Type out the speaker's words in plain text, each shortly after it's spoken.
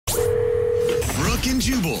Brooke and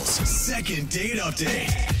Jubal's second date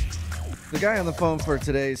update. The guy on the phone for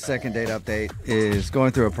today's second date update is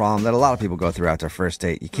going through a problem that a lot of people go through after a first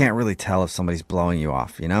date. You can't really tell if somebody's blowing you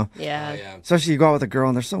off, you know? Yeah. Especially you go out with a girl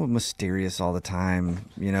and they're so mysterious all the time.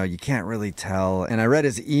 You know, you can't really tell. And I read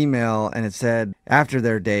his email and it said after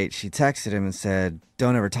their date, she texted him and said,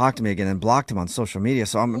 "Don't ever talk to me again," and blocked him on social media.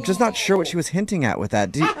 So I'm just not sure what she was hinting at with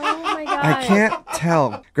that. I can't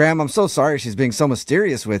tell. Graham, I'm so sorry she's being so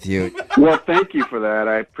mysterious with you. Well, thank you for that.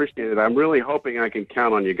 I appreciate it. I'm really hoping I can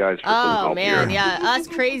count on you guys for some help here. Yeah, us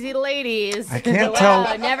crazy ladies. I can't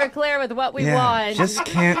tell. Never clear with what we want. Just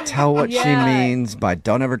can't tell what she means by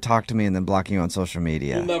 "don't ever talk to me" and then blocking you on social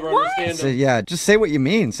media. You'll never understand So, them. just say what you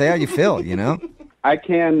mean. Say how you feel, you know? I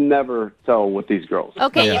can never tell with these girls.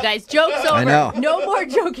 Okay, you guys, joke's over. I know. No more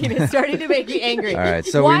joking. It's starting to make me angry. All right,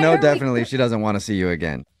 so we know definitely she doesn't want to see you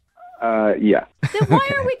again. Yeah. Then why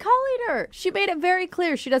are we calling her? She made it very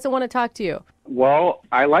clear she doesn't want to talk to you. Well,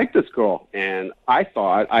 I like this girl, and I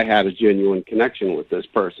thought I had a genuine connection with this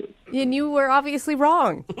person. And you were obviously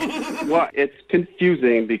wrong. Well, it's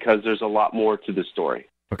confusing because there's a lot more to the story.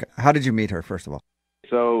 Okay, how did you meet her, first of all?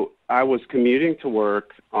 So I was commuting to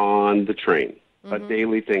work on the train, a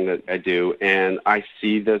daily thing that I do, and I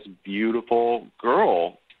see this beautiful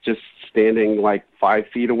girl just standing like 5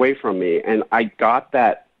 feet away from me, and I got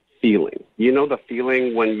that feeling. You know the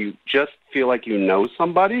feeling when you just feel like you know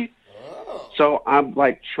somebody? So I'm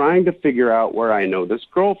like trying to figure out where I know this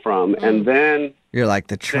girl from, and then... You're like,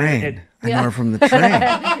 the train. I know her from the train.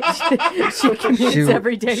 She commutes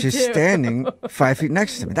every day, She's too. standing 5 feet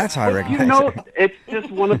next to me. That's how I recognize You know, her. it's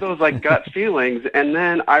just one of those like gut feelings. And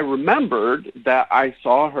then I remembered that I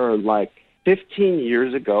saw her like 15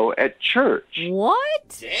 years ago at church.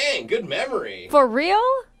 What? Dang, good memory. For real?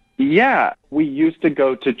 Yeah, we used to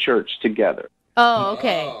go to church together. Oh,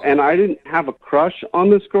 okay. And I didn't have a crush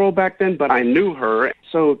on this girl back then, but I knew her.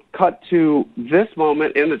 So cut to this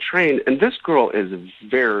moment in the train, and this girl is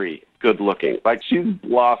very good looking. Like, she's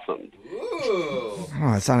blossomed. Ooh.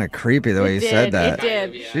 Oh, it sounded creepy the way you said that.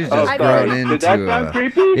 It did. She's Oh, just sorry. grown into... Did that sound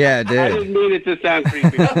creepy? Yeah, it I did. didn't mean it to sound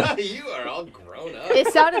creepy. You are all grown up. It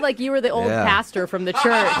sounded like you were the old Yeah. pastor from the church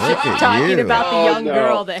Look at talking you. about the Oh, young no.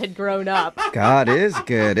 girl that had grown up. God is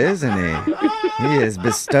good, isn't he? He has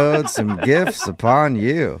bestowed some gifts upon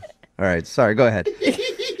you. All right, sorry, go ahead.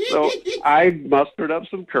 So I mustered up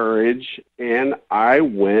some courage, and I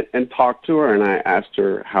went and talked to her, and I asked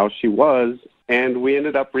her how she was, and we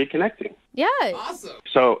ended up reconnecting. Yeah. Awesome.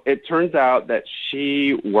 So it turns out that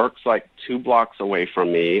she works like 2 blocks away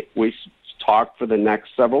from me. We talked for the next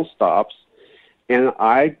several stops, and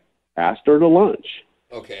I asked her to lunch.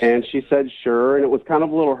 Okay. And she said sure, and it was kind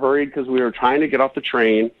of a little hurried because we were trying to get off the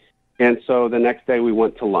train. And so the next day we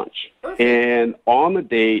went to lunch. And on the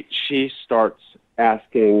date, she starts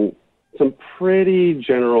asking some pretty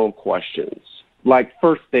general questions, like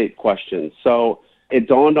first date questions. So it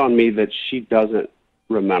dawned on me that she doesn't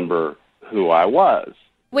remember who I was.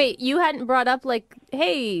 Wait, you hadn't brought up like,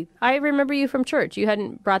 hey, I remember you from church. You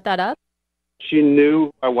hadn't brought that up? She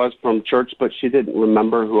knew I was from church, but she didn't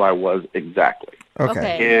remember who I was exactly.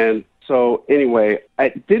 Okay. And so anyway,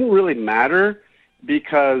 it didn't really matter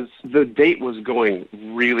because the date was going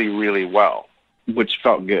really, really well, which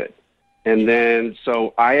felt good. And then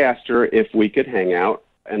so I asked her if we could hang out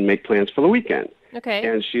and make plans for the weekend. Okay.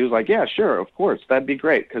 And she was like, yeah, sure, of course, that'd be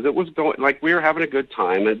great. Because it was going, like, we were having a good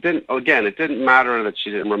time. It didn't matter that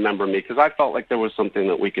she didn't remember me because I felt like there was something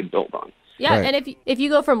that we could build on. Yeah, Right. and if you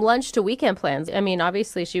go from lunch to weekend plans, I mean,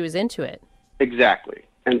 obviously she was into it. Exactly.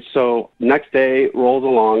 And so next day rolls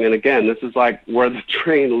along, and again, this is like where the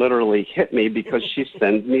train literally hit me because she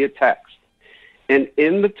sends me a text. And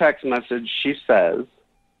in the text message, she says,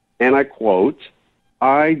 and I quote,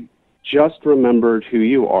 "I just remembered who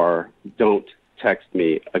you are. Don't text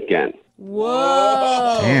me again.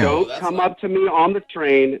 Whoa. Damn. Don't come up to me on the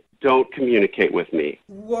train. Don't communicate with me."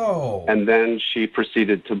 Whoa. And then she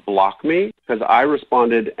proceeded to block me because I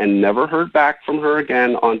responded and never heard back from her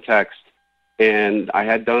again on text. And I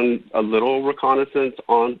had done a little reconnaissance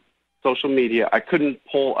on social media. I couldn't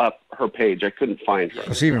pull up her page. I couldn't find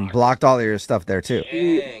her. She even blocked all of your stuff there, too.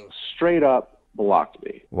 Dang. Straight up blocked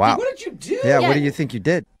me. Wow. What did you do? Yeah, what do you think you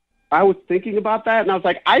did? I was thinking about that, and I was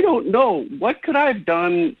like, I don't know. What could I have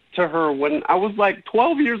done to her when I was like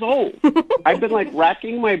 12 years old? I've been like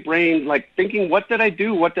racking my brain, like thinking, what did I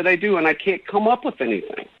do? What did I do? And I can't come up with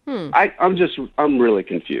anything. I'm really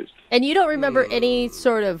confused. And you don't remember any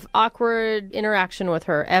sort of awkward interaction with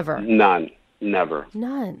her ever? None. Never.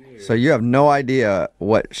 None. So you have no idea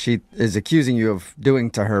what she is accusing you of doing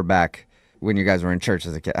to her back when you guys were in church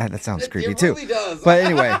as a kid. That sounds creepy, It too. really does. But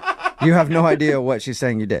anyway, you have no idea what she's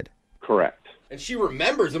saying you did. Correct. And she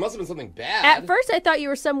remembers. It must have been something bad. At first, I thought you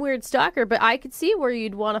were some weird stalker, but I could see where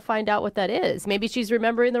you'd want to find out what that is. Maybe she's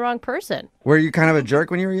remembering the wrong person. Were you kind of a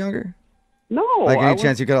jerk when you were younger? No. Like I any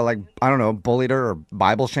chance you could have, like, I don't know, bullied her or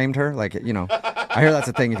Bible shamed her? Like, you know, I hear that's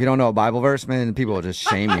a thing. If you don't know a Bible verse, man, people will just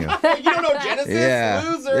shame you. You don't know Genesis? Yeah.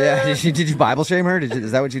 Loser. Yeah. Did you Bible shame her?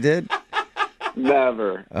 Is that what you did?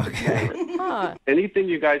 Never. Okay. Huh. Anything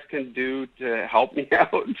you guys can do to help me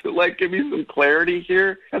out, to like give me some clarity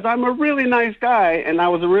here, because I'm a really nice guy and I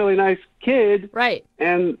was a really nice kid, Right.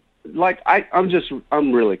 and like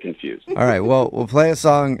I'm really confused. All right. Well, we'll play a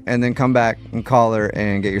song and then come back and call her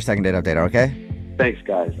and get your second date update, okay? Thanks,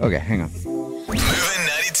 guys. Okay, hang on. Moving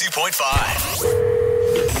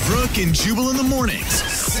 92.5. Brooke and Jubal in the mornings.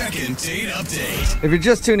 Second date update. If you're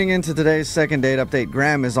just tuning into today's second date update,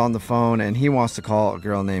 Graham is on the phone and he wants to call a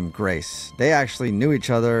girl named Grace. They actually knew each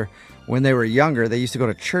other when they were younger. They used to go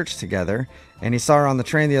to church together, and he saw her on the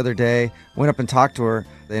train the other day, went up and talked to her.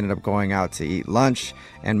 They ended up going out to eat lunch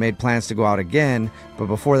and made plans to go out again. But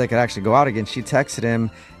before they could actually go out again, she texted him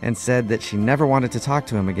and said that she never wanted to talk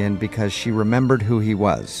to him again because she remembered who he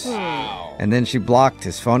was. And then she blocked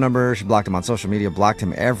his phone number, she blocked him on social media, blocked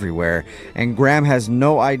him everywhere. And Graham has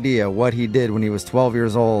no idea what he did when he was 12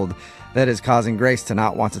 years old that is causing Grace to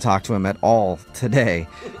not want to talk to him at all today.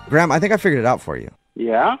 Graham, I think I figured it out for you.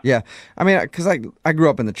 Yeah? Yeah. I mean, because I grew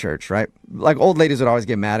up in the church, right? Like, old ladies would always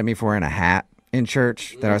get mad at me for wearing a hat in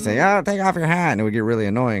church. Then I would say, take off your hat. And it would get really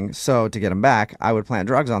annoying. So to get them back, I would plant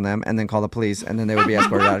drugs on them and then call the police, and then they would be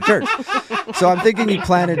escorted out of church. So I'm thinking you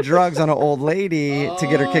planted drugs on an old lady to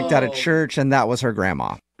get her kicked out of church, and that was her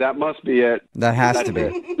grandma. That must be it. That has to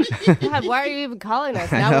be. God, why are you even calling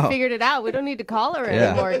us? I Now know. we figured it out. We don't need to call her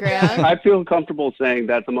Yeah. anymore, Graham. I feel comfortable saying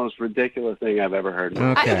that's the most ridiculous thing I've ever heard.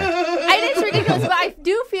 Okay. It is ridiculous, but I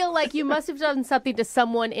do feel like you must have done something to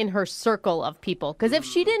someone in her circle of people. Because if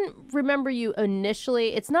she didn't remember you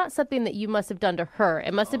initially, it's not something that you must have done to her.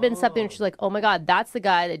 It must have been something she's like, oh my God, that's the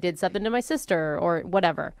guy that did something to my sister or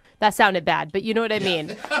whatever. That sounded bad, but you know what I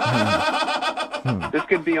mean. This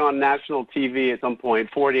could be on national TV at some point,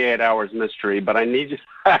 48 Hours Mystery, but I need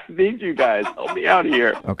you guys. Help me out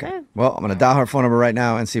here. Okay. Well, I'm going to dial her phone number right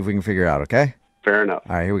now and see if we can figure it out, okay? Fair enough.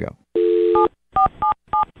 All right, here we go.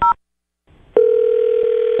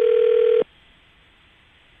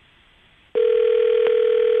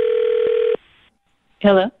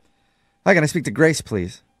 Hello. Hi, can I speak to Grace,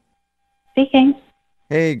 please? Speaking.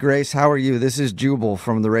 Hey, Grace, how are you? This is Jubal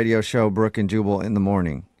from the radio show Brooke and Jubal in the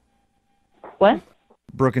Morning. What?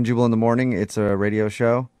 Brooke and Jubal in the Morning, it's a radio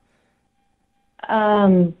show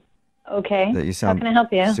Okay. that you sound How can I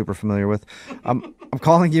help you? super familiar with. I'm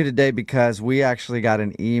calling you today because we actually got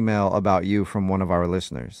an email about you from one of our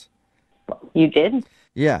listeners. You did?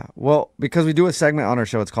 Yeah, well, because we do a segment on our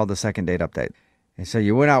show, it's called the Second Date Update. And so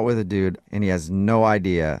you went out with a dude, and he has no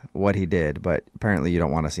idea what he did, but apparently you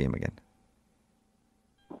don't want to see him again.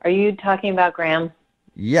 Are you talking about Graham?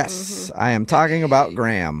 Yes, I am talking about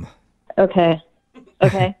Graham. Okay.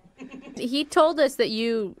 Okay. He told us that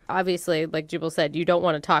you, obviously, like Jubal said, you don't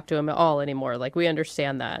want to talk to him at all anymore. Like, we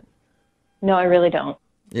understand that. No, I really don't.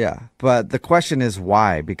 Yeah, but the question is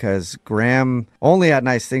why? Because Graham only had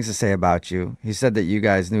nice things to say about you. He said that you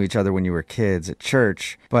guys knew each other when you were kids at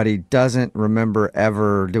church, but he doesn't remember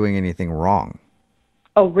ever doing anything wrong.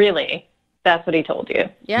 Oh, really? That's what he told you?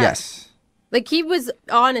 Yeah. Yes. Like, he was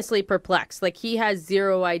honestly perplexed. Like, he has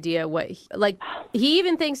zero idea what, he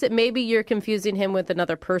even thinks that maybe you're confusing him with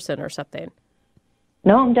another person or something.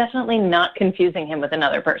 No, I'm definitely not confusing him with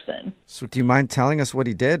another person. So do you mind telling us what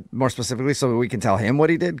he did more specifically so we can tell him what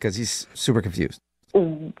he did? Because he's super confused.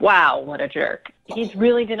 Wow, what a jerk. He's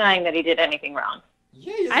really denying that he did anything wrong.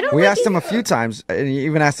 I don't We think asked him a few times, and he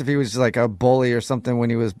even asked if he was like a bully or something when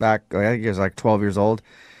he was back, I think he was like 12 years old.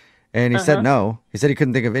 And he said no. He said he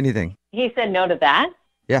couldn't think of anything. He said no to that?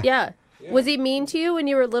 Yeah. Was he mean to you when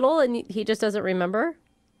you were little and he just doesn't remember?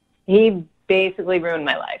 He basically ruined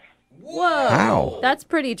my life. Whoa. How? That's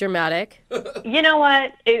pretty dramatic. You know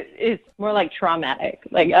what? It's more like traumatic.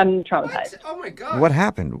 Like, I'm traumatized. Oh my God. What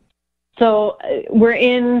happened? So we're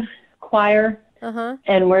in choir, Uh-huh.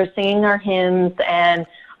 and we're singing our hymns, and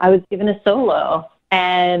I was given a solo,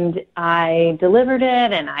 and I delivered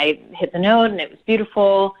it, and I hit the note, and it was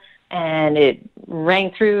beautiful, and it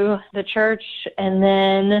rang through the church, and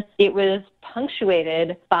then it was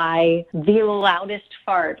punctuated by the loudest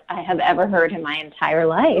fart I have ever heard in my entire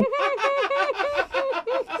life.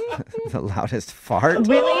 The loudest fart?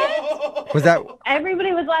 Really? Was that...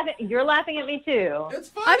 Everybody was laughing. You're laughing at me, too. It's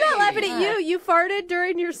funny. I'm not laughing at you. You farted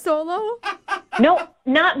during your solo? No,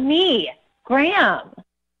 not me. Graham.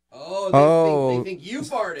 Oh, they think you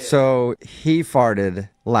farted. So he farted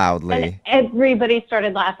loudly. And everybody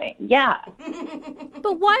started laughing. Yeah.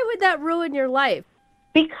 But why would that ruin your life?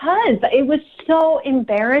 Because it was so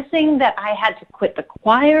embarrassing that I had to quit the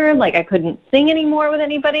choir. Like, I couldn't sing anymore with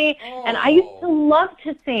anybody. And I used to love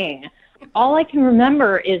to sing. All I can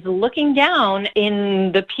remember is looking down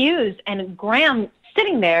in the pews and Graham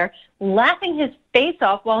sitting there laughing his face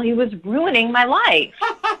off while he was ruining my life.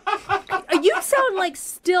 You sound like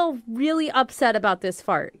still really upset about this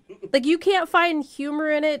fart. Like, you can't find humor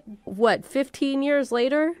in it, 15 years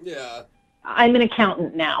later? Yeah. I'm an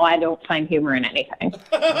accountant now. I don't find humor in anything.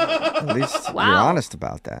 At least you're honest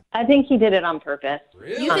about that. I think he did it on purpose.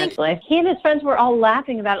 Really? Honestly. He and his friends were all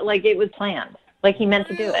laughing about it like it was planned. Like he meant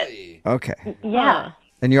to do it. Okay. Yeah.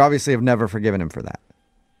 And you obviously have never forgiven him for that.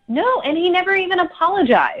 No, and he never even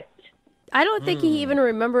apologized. I don't think he even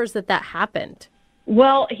remembers that happened.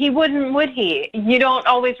 Well, he wouldn't, would he? You don't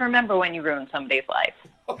always remember when you ruin somebody's life.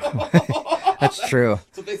 That's true.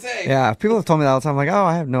 That's what they say. Yeah, people have told me that all the time. I'm like, oh,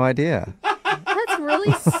 I have no idea. That's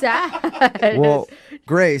really sad. Well,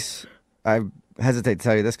 Grace, I hesitate to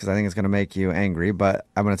tell you this because I think it's going to make you angry, but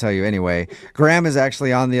I'm going to tell you anyway. Graham is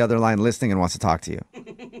actually on the other line listening and wants to talk to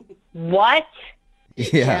you. What?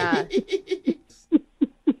 Yeah.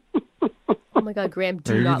 Oh my God, Graham,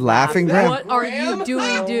 do Are you not laughing, laugh. Graham? What are you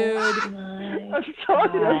doing, dude?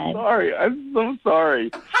 I'm sorry. I'm so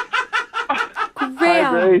sorry. Hi,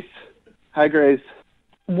 Graham. Grace. Hi, Grace.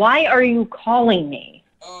 Why are you calling me?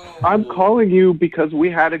 I'm calling you because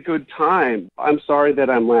we had a good time. I'm sorry that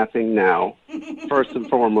I'm laughing now, first and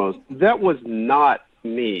foremost. That was not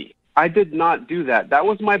me. I did not do that. That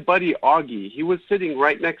was my buddy Augie. He was sitting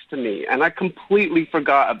right next to me, and I completely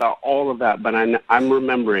forgot about all of that, but I'm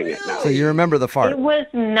remembering it now. So you remember the fart? It was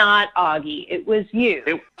not Augie. It was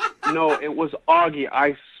you. No, it was Augie.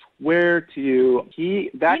 I swear to you. You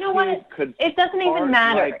know what? Could It doesn't even fart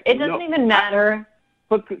matter. like It doesn't even matter.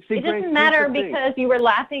 But, see, It Grace, doesn't matter here's the thing. because you were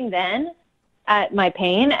laughing then at my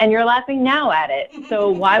pain, and you're laughing now at it. So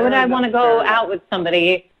why would I want to go out with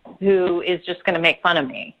somebody who is just going to make fun of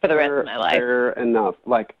me for the rest of my life? Fair enough.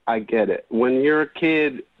 Like, I get it. When you're a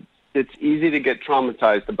kid, it's easy to get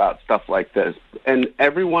traumatized about stuff like this. And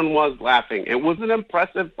everyone was laughing. It was an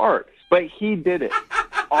impressive fart, but he did it.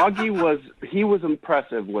 Augie was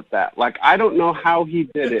impressive with that. Like, I don't know how he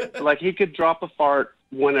did it. Like, he could drop a fart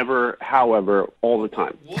whenever, however, all the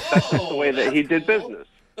time. That's just the way that he did business.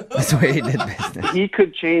 That's the way he did business. He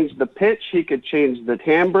could change the pitch. He could change the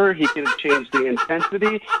timbre. He could change the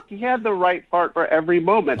intensity. He had the right fart for every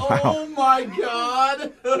moment. Oh, my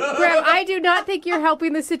God. Graham, I do not think you're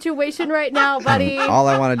helping the situation right now, buddy. All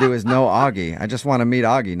I want to do is know Augie. I just want to meet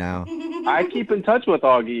Augie now. I keep in touch with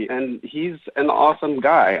Augie, and he's an awesome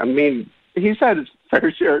guy. I mean, he's had his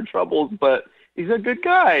fair share of troubles, but he's a good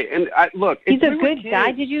guy. And look, He's a good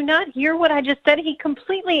guy. Did you not hear what I just said? He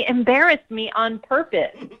completely embarrassed me on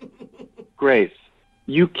purpose. Grace,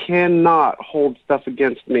 you cannot hold stuff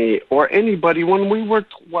against me or anybody when we were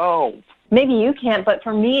 12. Maybe you can't, but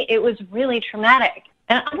for me, it was really traumatic.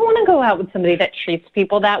 And I don't want to go out with somebody that treats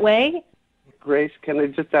people that way. Grace, can I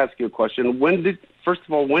just ask you a question? First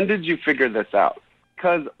of all, when did you figure this out?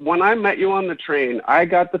 Because when I met you on the train, I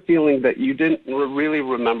got the feeling that you didn't really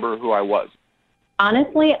remember who I was.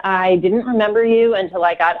 Honestly, I didn't remember you until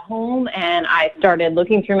I got home and I started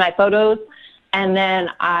looking through my photos, and then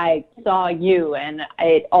I saw you, and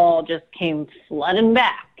it all just came flooding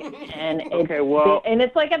back. And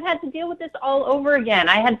it's like I've had to deal with this all over again.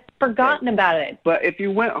 I had forgotten about it. But if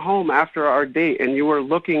you went home after our date and you were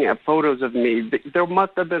looking at photos of me, there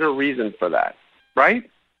must have been a reason for that, right?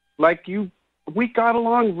 Like we got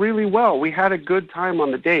along really well. We had a good time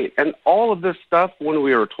on the date. And all of this stuff when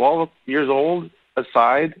we were 12 years old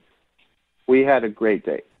aside, we had a great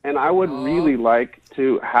date. And I would really like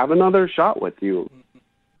to have another shot with you.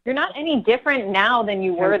 You're not any different now than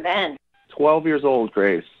you were then. 12 years old,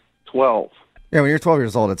 Grace. 12. Yeah, when you're 12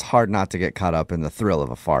 years old, it's hard not to get caught up in the thrill of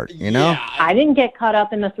a fart, you know? Yeah. I didn't get caught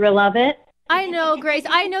up in the thrill of it. I know, Grace.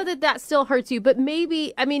 I know that still hurts you, but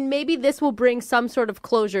maybe this will bring some sort of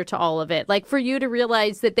closure to all of it. Like, for you to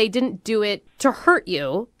realize that they didn't do it to hurt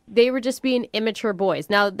you. They were just being immature boys.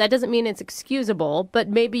 Now, that doesn't mean it's excusable, but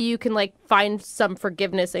maybe you can, find some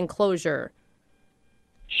forgiveness and closure.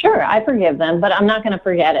 Sure, I forgive them, but I'm not going to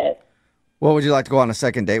forget it. Well, would you like to go on a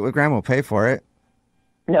second date with Graham? We'll pay for it.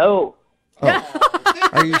 No.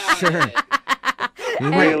 Are you sure?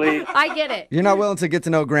 Really? I get it. You're not willing to get to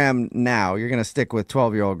know Graham now. You're going to stick with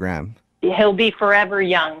 12-year-old Graham. He'll be forever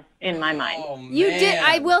young in my mind. Oh, man. You did.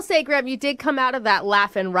 I will say, Graham, you did come out of that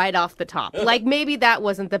laughing right off the top. Maybe that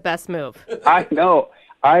wasn't the best move. I know.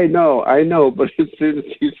 I know, but as soon as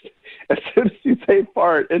you say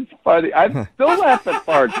fart, it's funny. I still laugh at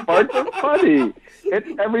farts. Farts are funny.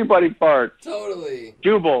 Everybody farts. Totally.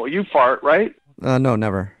 Jubal, you fart, right? No,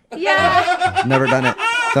 never. Yeah. Never done it.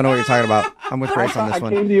 Don't know what you're talking about. I'm with Grace on I this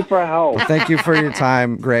one. came to you for help. Thank you for your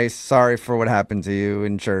time, Grace. Sorry for what happened to you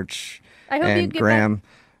in church. I hope you and get Graham,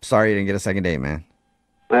 sorry you didn't get a second date, man.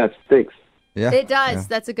 That stinks. Yeah. It does. Yeah.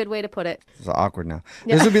 That's a good way to put it. It's awkward now.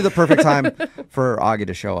 This would be the perfect time for Augie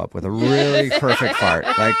to show up with a really perfect fart.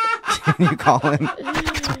 Like, can you call him?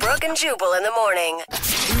 Brooke and Jubal in the morning.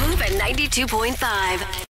 Move at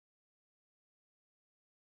 92.5.